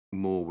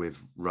more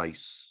with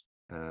race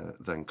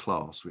than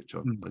class, which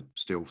mm, I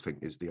still think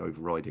is the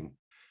overriding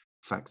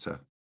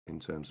factor in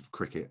terms of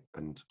cricket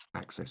and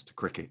access to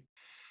cricket.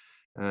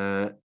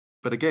 Uh,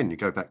 but again, you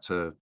go back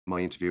to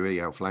my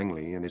interviewee, Alf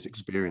Langley, and his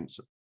experience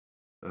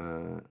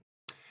uh,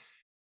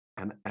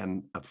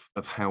 and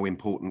of how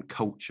important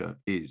culture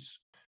is.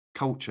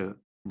 Culture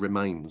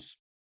remains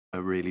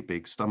a really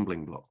big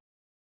stumbling block.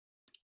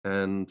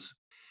 And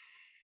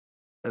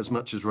as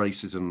much as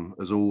racism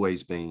has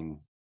always been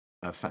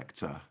a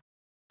factor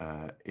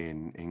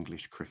in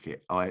English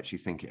cricket, I actually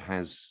think it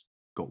has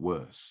got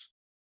worse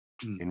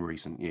mm. in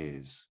recent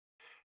years.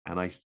 And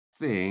I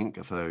think,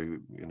 although,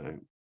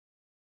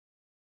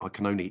 I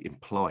can only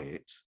imply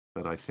it,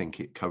 but I think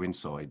it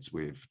coincides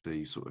with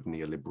the sort of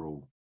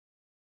neoliberal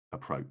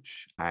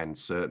approach and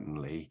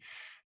certainly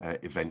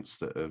events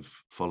that have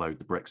followed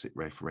the Brexit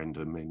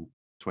referendum in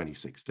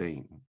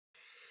 2016.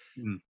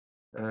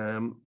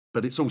 Mm.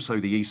 But it's also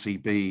the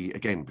ECB,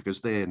 again,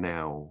 because they're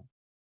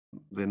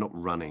not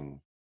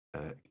running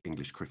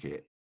English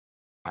cricket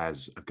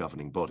as a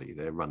governing body,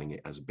 they're running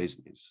it as a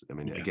business. I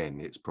mean, Yeah. again,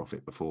 it's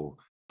profit before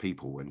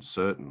people and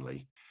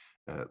certainly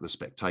the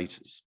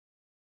spectators.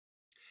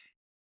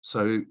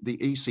 So the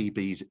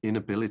ECB's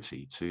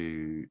inability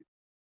to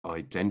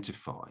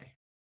identify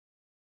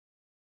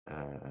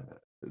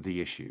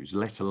the issues,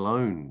 let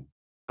alone,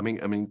 I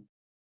mean,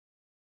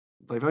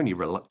 they've only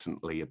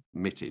reluctantly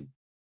admitted,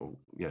 or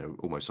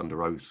almost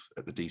under oath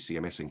at the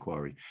DCMS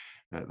inquiry,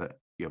 that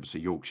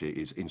obviously Yorkshire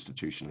is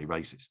institutionally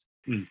racist.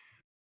 Mm.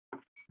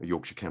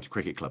 Yorkshire County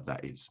Cricket Club,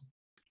 that is.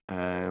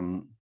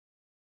 And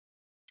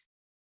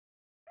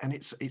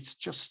it's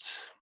just,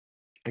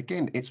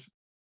 again,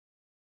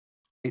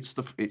 it's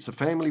a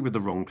family with the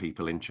wrong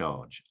people in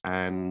charge.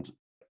 And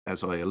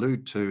as I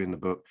allude to in the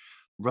book,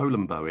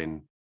 Roland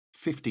Bowen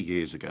 50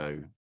 years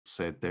ago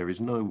said there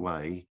is no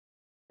way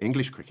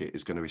English cricket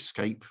is going to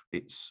escape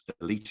its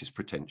elitist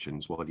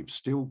pretensions while you've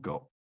still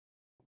got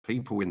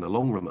people in the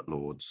long room at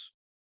Lords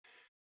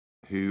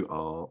who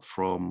are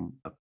from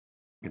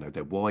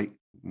they're white,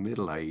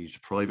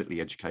 middle-aged, privately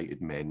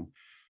educated men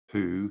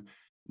who,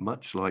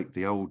 much like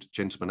the old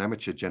gentleman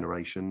amateur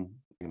generation,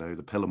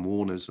 the Pelham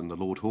Warners and the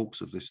Lord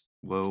Hawks of this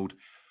world,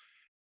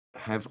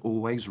 have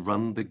always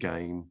run the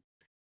game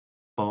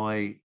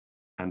by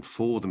and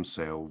for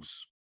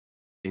themselves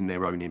in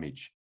their own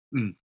image.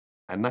 Mm.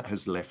 And that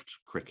has left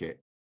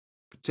cricket,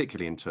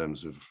 particularly in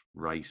terms of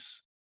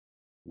race,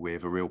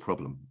 with a real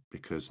problem,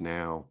 because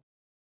now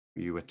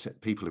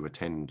people who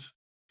attend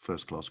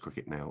first-class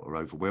cricket now are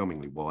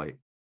overwhelmingly white,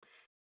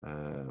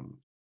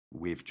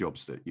 with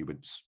jobs that you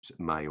would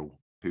male,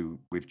 who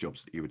with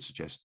jobs that you would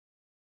suggest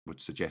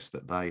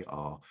that they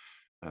are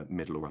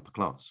middle or upper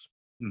class.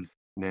 Mm.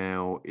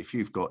 Now, if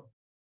you've got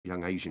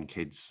young Asian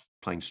kids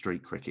playing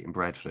street cricket in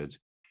Bradford,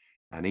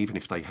 and even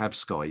if they have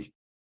Sky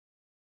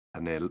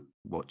and they're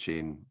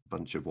watching a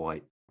bunch of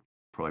white,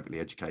 privately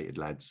educated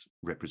lads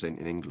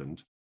representing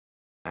England,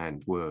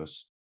 and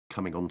worse,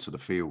 coming onto the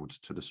field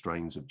to the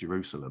strains of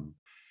Jerusalem,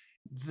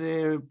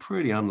 they're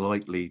pretty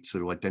unlikely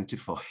to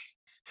identify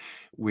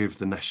with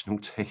the national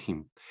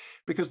team,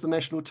 because the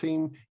national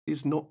team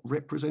is not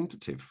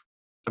representative.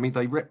 I mean,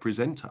 they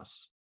represent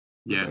us,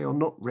 but Yeah. they are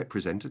not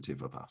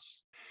representative of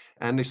us.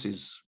 And this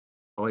is,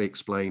 I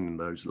explain in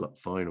those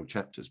final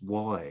chapters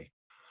why,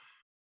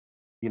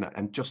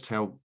 and just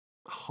how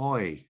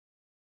high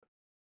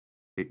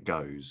it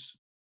goes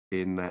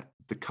in that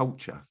the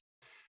culture.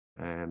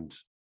 And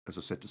as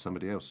I said to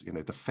somebody else, the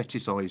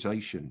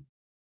fetishization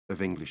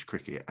of English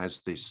cricket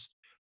as this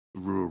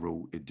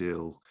rural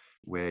idyll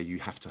where you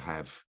have to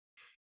have,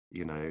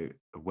 a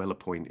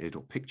well-appointed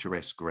or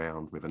picturesque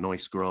ground with a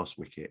nice grass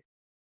wicket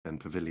and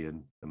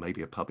pavilion and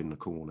maybe a pub in the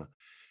corner.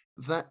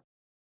 That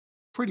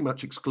pretty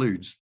much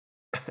excludes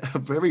a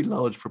very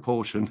large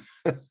proportion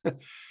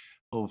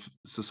of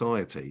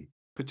society,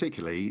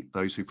 particularly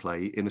those who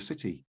play inner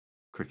city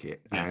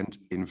cricket. Yeah. And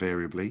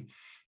invariably,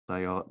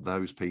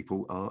 those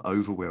people are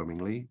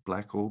overwhelmingly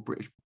Black or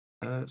British,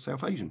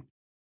 South Asian.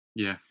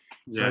 Yeah.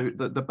 Yeah.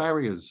 So the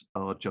barriers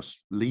are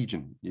just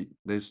legion.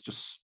 There's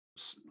just,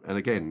 and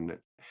again,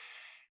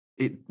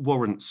 it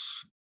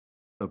warrants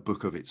a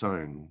book of its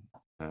own,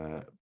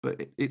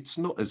 but it's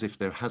not as if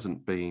there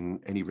hasn't been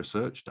any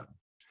research done.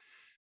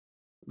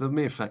 The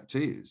mere fact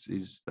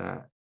is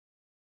that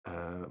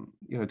the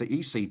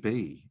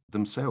ECB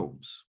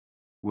themselves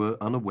were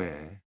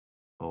unaware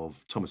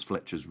of Thomas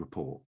Fletcher's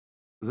report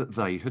that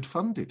they had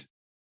funded.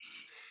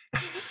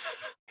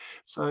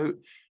 So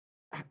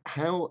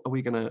how are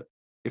we going to,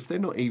 if they're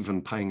not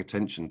even paying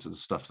attention to the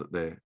stuff that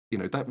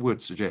that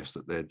would suggest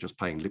that they're just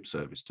paying lip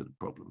service to the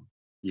problem.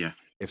 Yeah.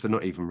 If they're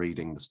not even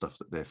reading the stuff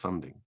that they're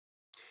funding.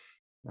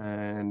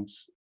 And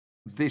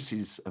this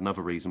is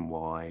another reason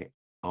why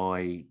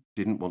I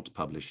didn't want to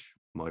publish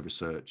my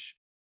research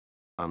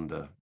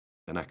under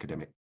an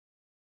academic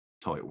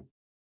title,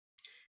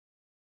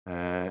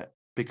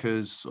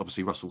 because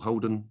obviously Russell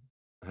Holden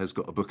has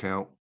got a book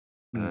out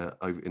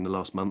over in the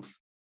last month,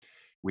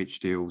 which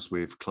deals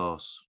with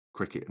class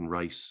cricket and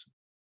race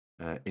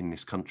in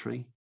this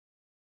country.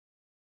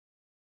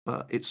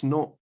 But it's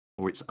not,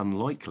 or it's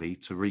unlikely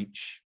to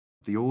reach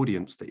the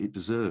audience that it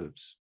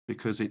deserves,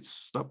 because it's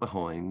stuck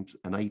behind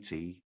an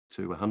 80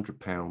 to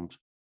 £100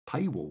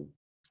 paywall.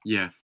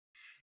 Yeah.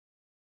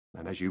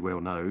 And as you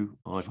well know,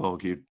 I've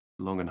argued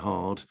long and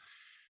hard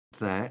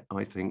that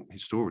I think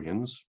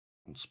historians,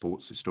 and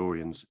sports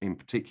historians in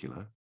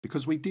particular,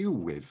 because we deal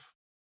with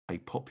a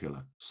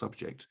popular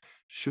subject,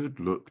 should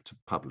look to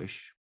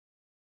publish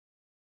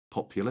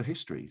popular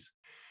histories.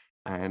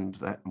 And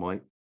that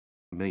might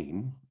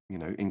mean,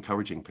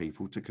 encouraging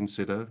people to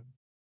consider,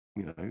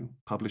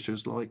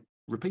 publishers like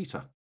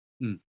Repeater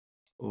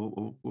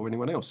or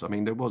anyone else. I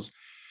mean, there was,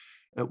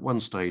 at one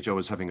stage, I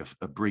was having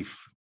a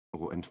brief,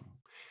 and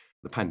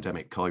the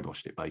pandemic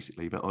kiboshed it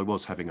basically, but I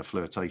was having a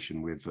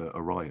flirtation with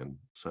Orion.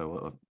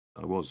 So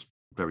I was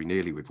very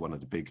nearly with one of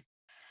the big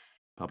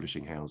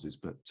publishing houses,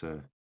 but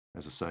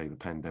as I say, the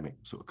pandemic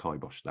sort of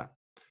kiboshed that.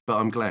 But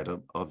I'm glad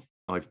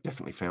I've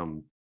definitely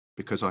found,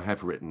 because I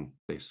have written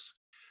this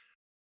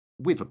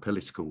with a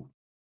political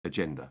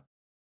agenda,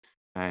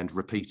 and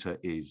Repeater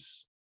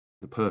is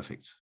the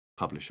perfect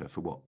publisher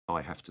for what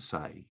I have to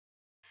say.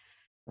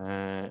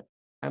 And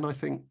I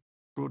think,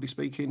 broadly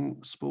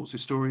speaking, sports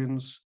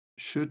historians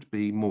should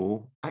be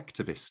more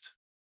activist.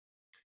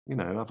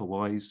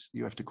 Otherwise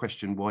you have to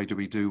question, why do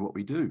we do what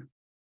we do?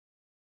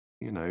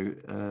 I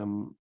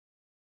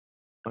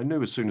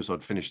knew as soon as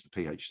I'd finished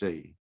the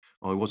PhD,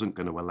 I wasn't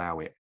going to allow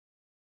it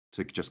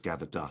to just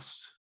gather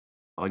dust.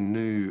 I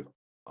knew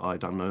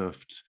I'd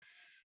unearthed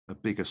a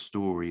bigger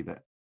story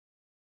that,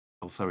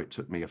 although it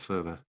took me a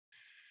further,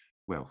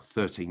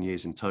 13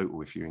 years in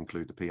total, if you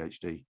include the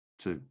PhD,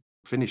 to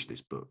finish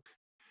this book,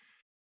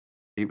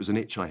 it was an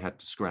itch I had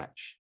to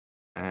scratch.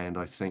 And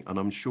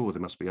I'm sure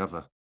there must be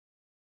other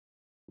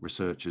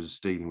researchers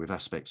dealing with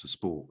aspects of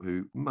sport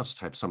who must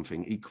have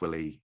something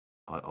equally,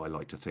 I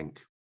like to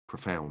think,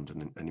 profound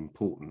and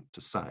important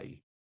to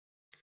say.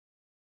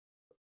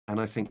 And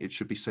I think it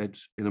should be said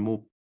in a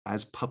more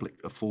as public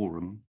a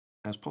forum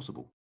as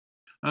possible.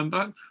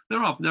 But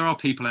there are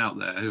people out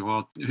there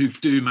who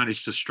do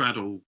manage to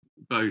straddle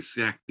both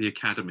the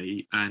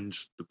academy and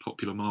the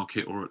popular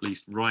market, or at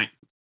least write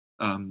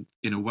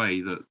in a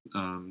way that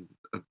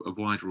a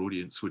wider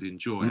audience would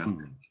enjoy.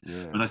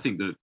 Yeah. And I think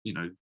that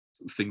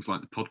things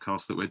like the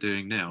podcast that we're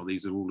doing now,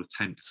 these are all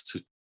attempts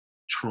to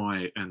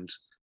try and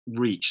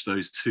reach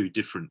those two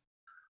different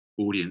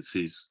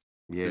audiences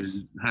who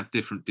have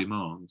different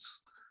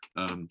demands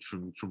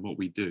from what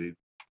we do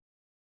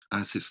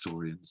as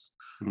historians.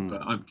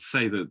 But I'd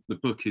say that the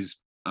book is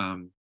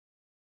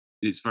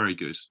very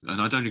good,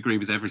 and I don't agree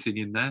with everything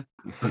in there,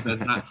 but then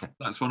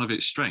that's one of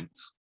its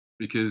strengths,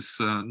 because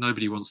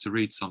nobody wants to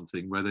read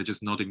something where they're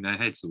just nodding their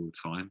heads all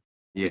the time.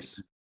 Yes.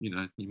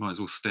 You might as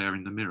well stare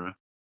in the mirror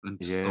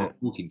and start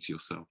talking to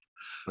yourself.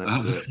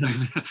 That's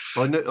it.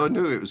 I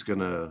knew it was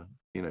gonna,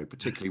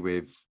 particularly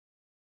with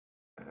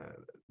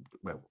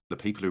the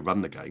people who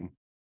run the game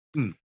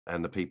and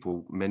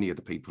many of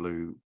the people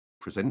who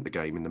present the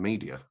game in the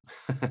media,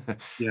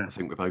 I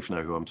think we both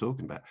know who I'm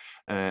talking about,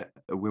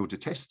 will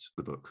detest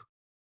the book.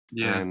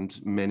 And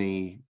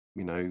many,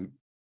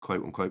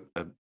 quote unquote,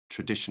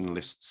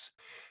 traditionalists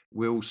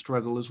will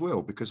struggle as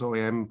well, because I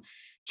am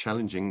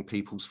challenging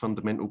people's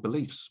fundamental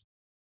beliefs.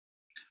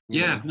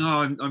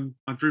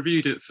 I've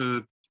reviewed it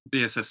for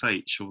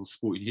BSSH, or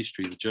Sporting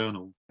History, the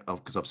journal.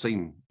 Because I've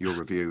seen your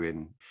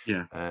review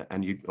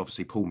and you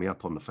obviously pull me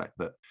up on the fact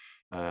that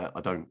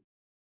I don't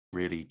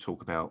really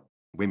talk about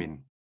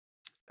women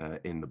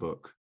in the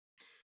book,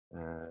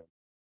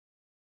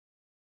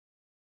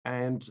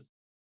 and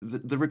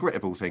the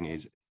regrettable thing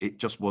is, it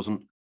just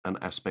wasn't an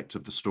aspect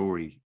of the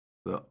story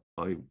that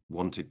I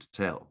wanted to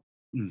tell.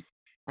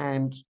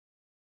 And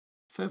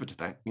further to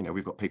that,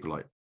 we've got people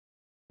like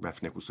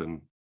Raf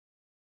Nicholson,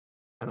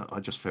 and I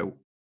just feel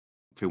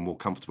more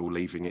comfortable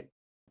leaving it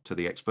to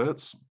the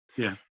experts.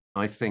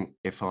 I think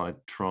if I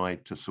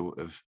tried to sort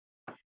of,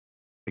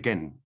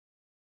 again,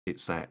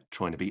 it's that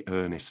trying to be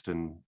earnest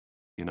and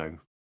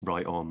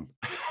right on.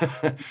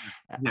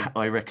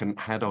 I reckon,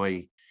 had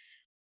I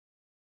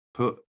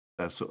put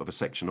a sort of a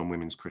section on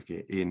women's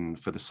cricket in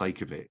for the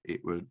sake of it, it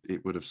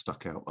would have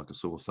stuck out like a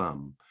sore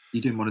thumb.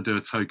 You didn't want to do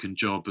a token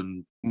job,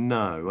 and and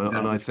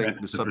I think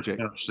the subject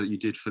that you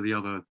did for the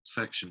other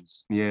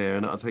sections.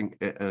 And I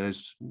think,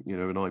 as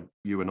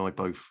you and I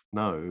both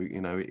know,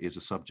 it is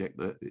a subject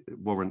that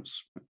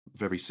warrants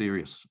very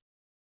serious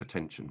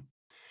attention.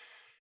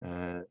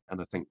 And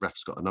I think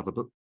Raf's got another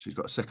book. She's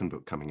got a second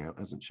book coming out,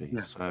 hasn't she?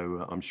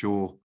 So I'm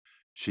sure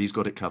she's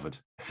got it covered.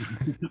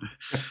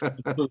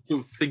 sort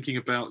of thinking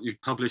about,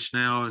 you've published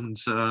now, and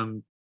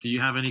do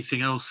you have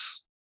anything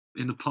else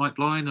in the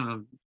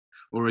pipeline,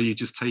 or are you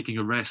just taking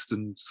a rest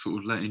and sort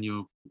of letting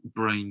your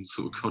brain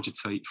sort of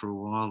cogitate for a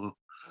while?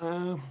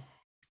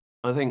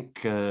 I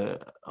think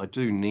I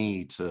do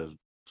need to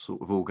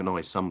sort of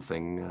organise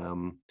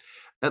something.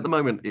 At the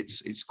moment,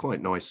 it's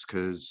quite nice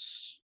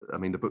because I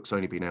mean the book's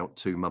only been out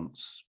 2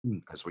 months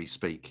Mm. as we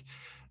speak,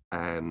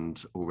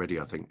 and already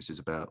I think this is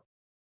about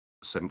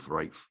 7th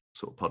or 8th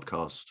sort of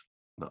podcast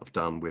that I've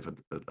done with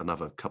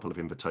another couple of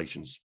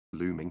invitations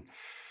looming.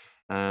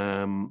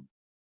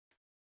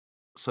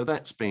 So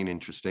that's been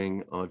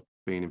interesting. I've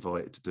been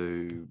invited to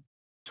do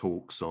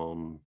talks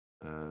on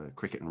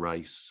cricket and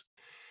race.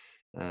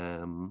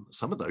 Some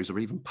of those are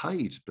even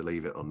paid,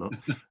 believe it or not,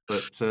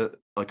 but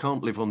I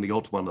can't live on the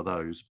odd one of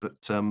those. But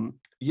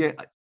yeah,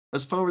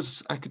 as far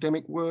as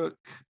academic work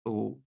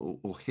or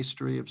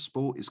history of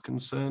sport is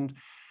concerned,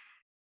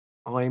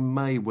 I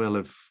may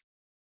well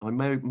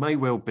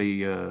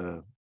be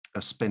a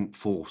spent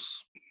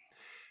force.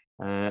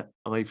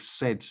 I've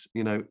said,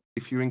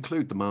 if you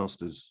include the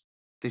Masters,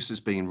 this has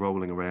been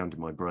rolling around in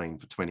my brain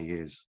for 20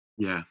 years.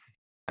 Yeah.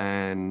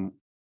 And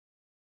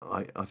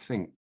I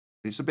think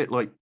it's a bit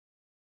like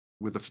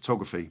with the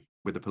photography,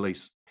 with the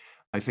police.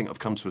 I think I've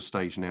come to a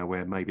stage now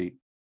where maybe,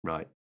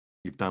 right,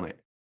 you've done it.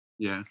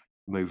 Yeah.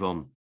 Move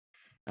on.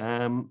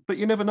 But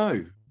you never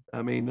know.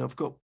 I mean, I've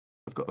got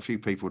a few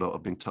people that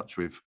I've been in touch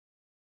with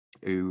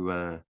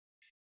who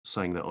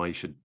saying that I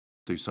should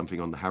do something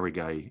on the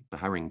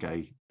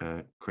Haringey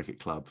Cricket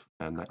Club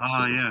and that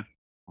sort of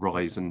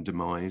rise and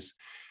demise.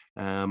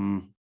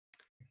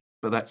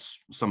 But that's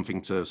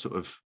something to sort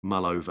of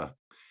mull over.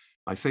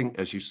 I think,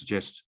 as you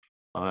suggest,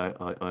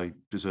 I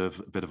deserve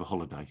a bit of a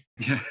holiday.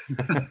 Yeah.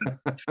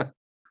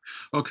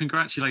 Well,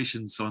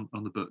 congratulations on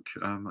the book.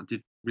 I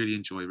did really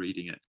enjoy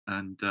reading it.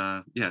 And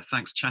yeah,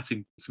 thanks for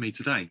chatting to me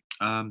today.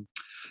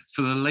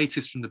 For the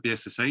latest from the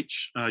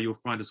BSSH, you'll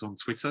find us on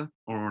Twitter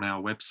or on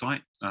our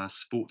website,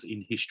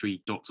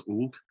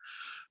 sportinhistory.org.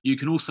 You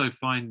can also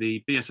find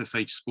the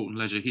BSSH Sport and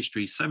Leisure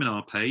History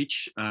seminar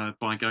page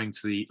by going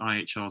to the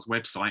IHR's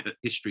website at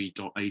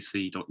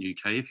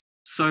history.ac.uk.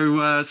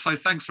 So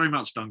thanks very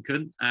much,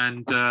 Duncan.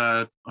 And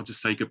I'll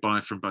just say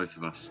goodbye from both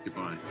of us.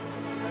 Goodbye.